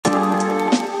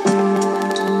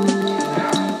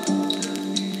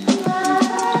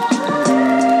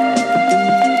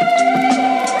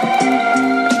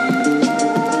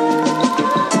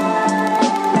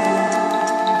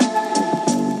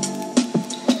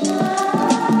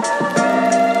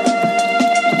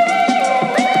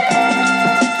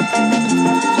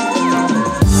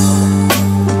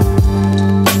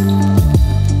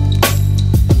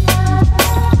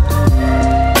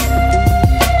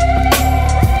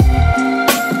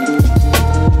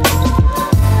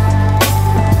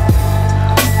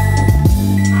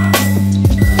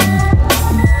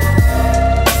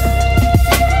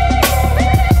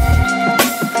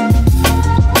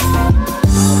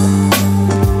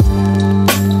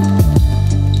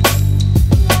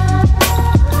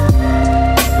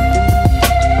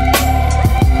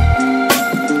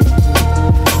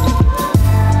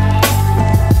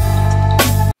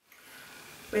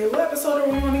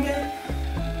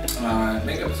I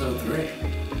think episode 3.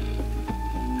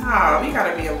 Ah, we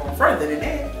gotta be a little further than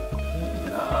that.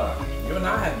 Nah, you and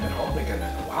I haven't been home together in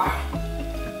a while.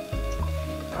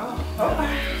 Oh,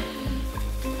 okay.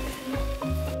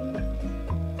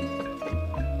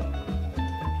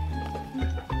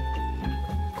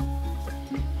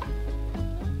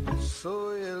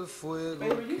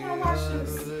 Baby, you gonna watch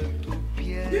this?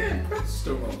 Yeah, Chris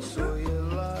still on.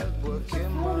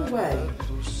 All the way.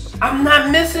 I'm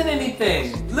not missing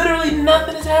anything. Literally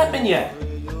nothing has happened yet.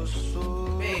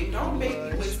 Babe, don't make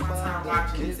me waste my time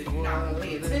watching this if you're not gonna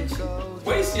pay attention.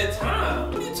 Waste your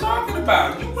time? What are you talking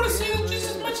about? You want to see it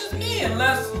just as much as me,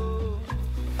 unless...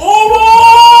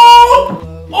 Oh!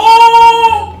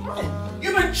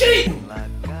 You've been cheating.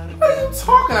 What are you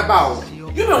talking about?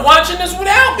 You've been watching this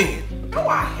without me. No,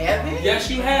 I haven't. Yes,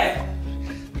 you have.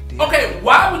 Okay,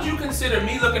 why would you consider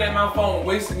me looking at my phone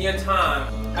wasting your time?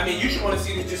 I mean, you should want to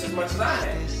see this just as much as I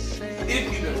have.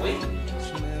 If you've been waiting.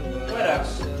 Whatever.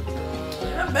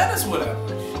 I bet it's whatever.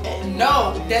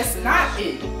 No, that's not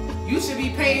it. You should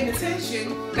be paying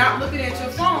attention, not looking at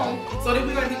your phone, so that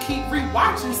we're going to keep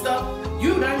rewatching stuff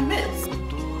you done missed.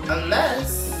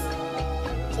 Unless...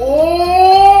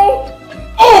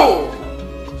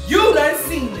 You done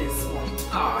seen this one.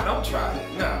 Aw, don't try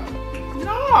it. No.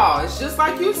 No, it's just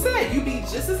like you said. You be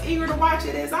just as eager to watch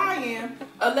it as I am,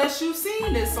 unless you've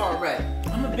seen this already.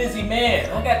 I'm a busy man.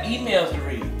 I got emails to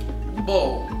read.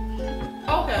 Bull.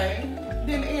 Okay,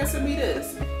 then answer me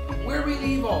this. Where we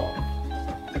leave off?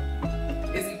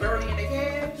 Is he burying the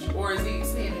cash, or is he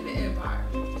expanding the empire?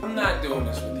 I'm not doing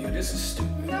this with you. This is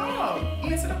stupid. No,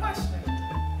 answer the question.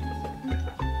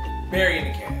 Burying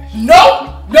the cash.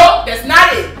 Nope, that's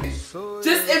not it.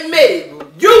 Just admit it.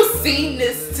 You've seen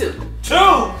this too. 2!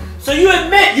 So you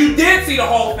admit you did see the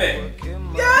whole thing?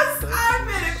 Yes, I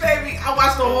admit it, baby. I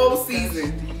watched the whole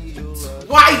season.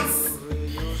 Twice.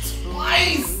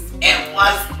 It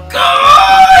was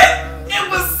good. It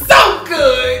was so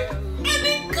good. Isn't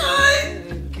it good?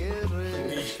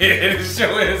 Yeah, the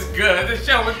show is good. The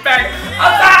show is back.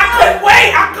 I'm sorry, I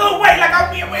couldn't wait. Like, I'm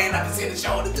being waiting up to see the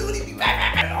show and the dude be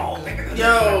back. Oh, Yo.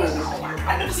 Oh my God,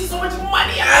 I never see so much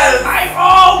money in my life.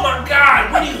 Oh my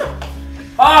God. What do you...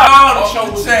 Oh, the show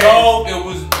was dope. It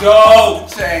was dope.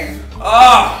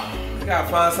 Oh, we gotta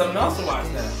find something else to watch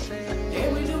now.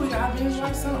 Yeah, we do. We gotta binge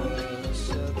watch something.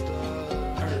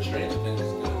 I heard Stranger Things.